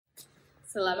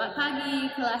Selamat pagi,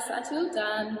 kelas 1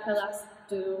 dan kelas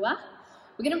 2.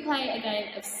 We're going to play a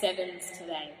game of sevens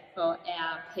today for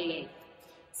our PE.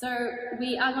 So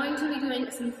we are going to be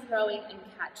doing some throwing and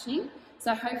catching.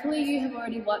 So hopefully you have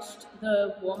already watched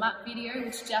the warm-up video,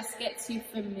 which just gets you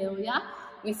familiar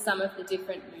with some of the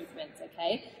different movements,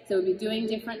 okay? So we'll be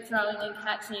doing different throwing and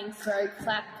catching, throw,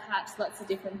 clap, catch, lots of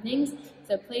different things.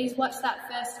 So please watch that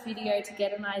first video to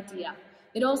get an idea.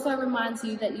 It also reminds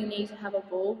you that you need to have a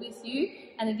ball with you,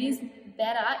 and it is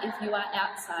better if you are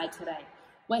outside today.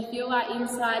 If you are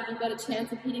inside, you've got a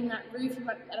chance of hitting that roof, you've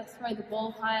got to throw the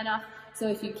ball high enough. So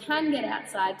if you can get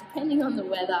outside, depending on the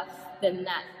weather, then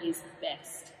that is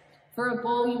best. For a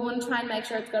ball, you want to try and make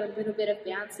sure it's got a little bit of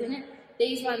bounce in it.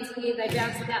 These ones here, they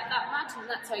bounce about that much, and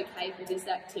that's okay for this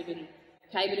activity.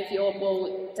 Okay, but if your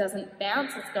ball doesn't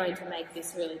bounce, it's going to make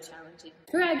this really challenging.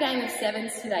 For our game of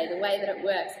sevens today, the way that it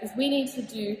works is we need to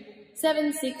do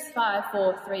 7, 6, 5,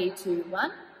 4, 3, 2,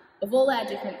 1 of all our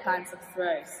different kinds of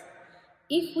throws.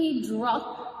 If we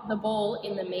drop the ball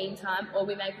in the meantime or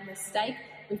we make a mistake,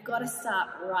 we've got to start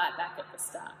right back at the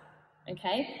start.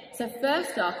 Okay, so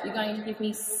first off, you're going to give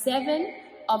me 7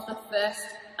 of the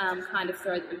first kind of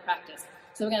throw that we practice.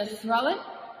 So we're going to throw it,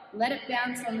 let it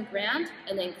bounce on the ground,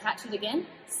 and then catch it again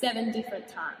 7 different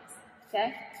times.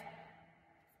 Okay?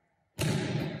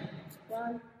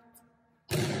 1,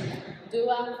 2, 3, 4,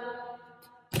 5,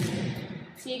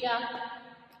 6,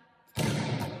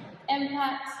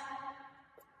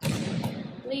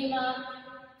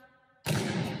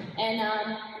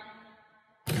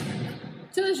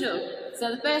 toujours.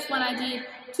 So the first one I did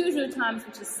toujours times,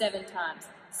 which is 7 times.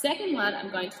 Second one, I'm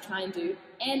going to try and do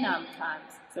enam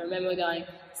times. So remember, we're going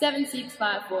 7, 6,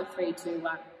 5, 4, 3, 2,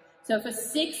 1. So for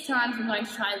 6 times, I'm going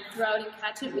to try and throw it and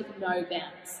catch it with no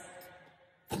bounce.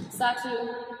 1,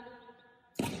 2,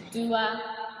 3, 4, 5,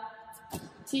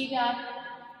 6, 6,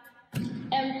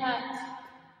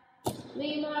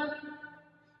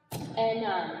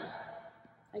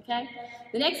 okay?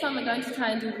 The next one we're going to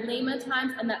try and do lima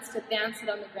times, and that's to bounce it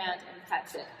on the ground and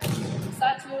catch it.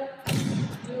 1, 2,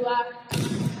 3, 4,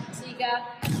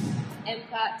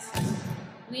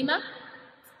 lima.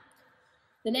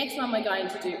 The next one we're going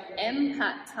to do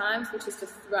empat times, which is to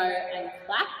throw and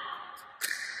clap.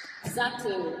 1,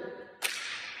 2,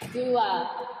 3, 4.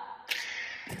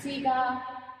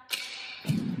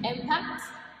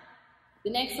 The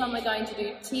next one we're going to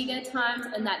do tiga times,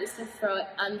 and that is to throw it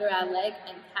under our leg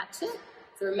and catch it.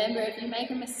 So remember, if you make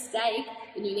a mistake,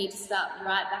 then you need to start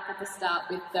right back at the start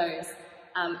with those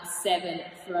 7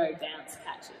 throw bounce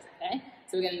catches, okay?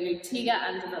 So we're going to do tiga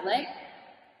under the leg.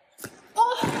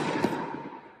 Oh!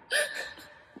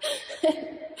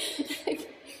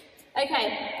 Okay,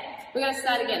 we're going to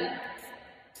start again.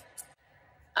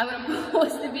 I'm going to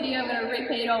pause the video, I'm going to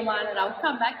repeat all mine, and I'll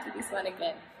come back to this one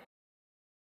again.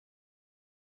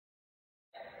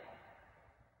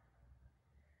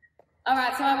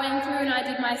 Alright, so I went through and I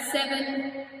did my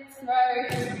 7 throw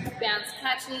bounce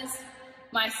catches,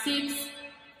 my 6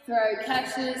 throw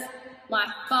catches, my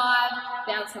 5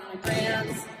 bounce on the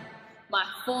ground, my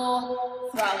 4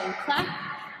 throw and clap,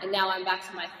 and now I'm back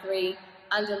to my 3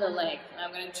 under the leg. And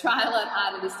I'm going to try a lot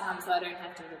harder this time so I don't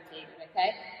have to repeat it,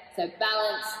 okay? So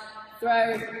balance,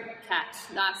 throw, catch.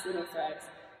 Nice little throws.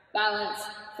 Balance,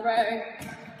 throw,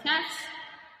 catch.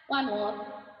 1 more.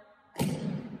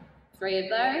 3 of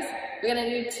those. We're going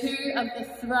to do 2 of the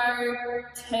throw,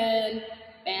 turn,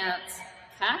 bounce,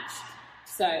 catch.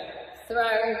 So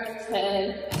throw,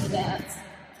 turn, bounce,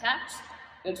 catch.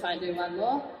 We're going to try and do 1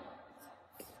 more.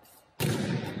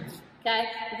 Okay,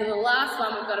 for the last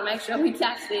one, we've got to make sure we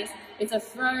catch this. It's a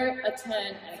throw, a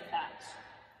turn, and a catch.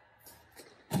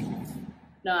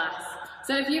 Nice.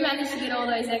 So if you managed to get all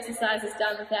those exercises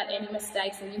done without any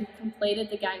mistakes and you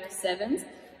completed the game of sevens,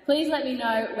 please let me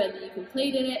know whether you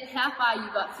completed it, how far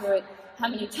you got through it, how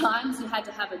many times you had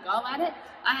to have a go at it.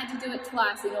 I had to do it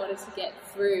twice in order to get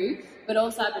through, but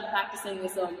also I've been practicing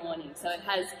this all morning, so it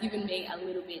has given me a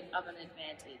little bit of an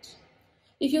advantage.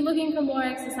 If you're looking for more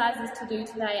exercises to do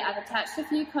today, I've attached a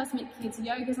few Cosmic Kids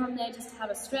yogas on there just to have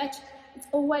a stretch. It's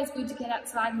always good to get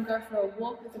outside and go for a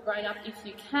walk with a grown-up if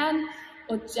you can,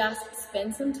 or just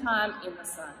spend some time in the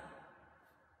sun.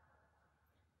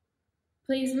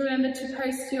 Please remember to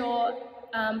post your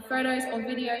photos or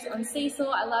videos on Seesaw.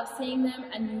 I love seeing them,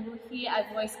 and you will hear a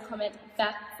voice comment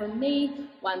back from me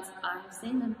once I have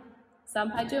seen them.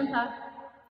 Sampai jumpa!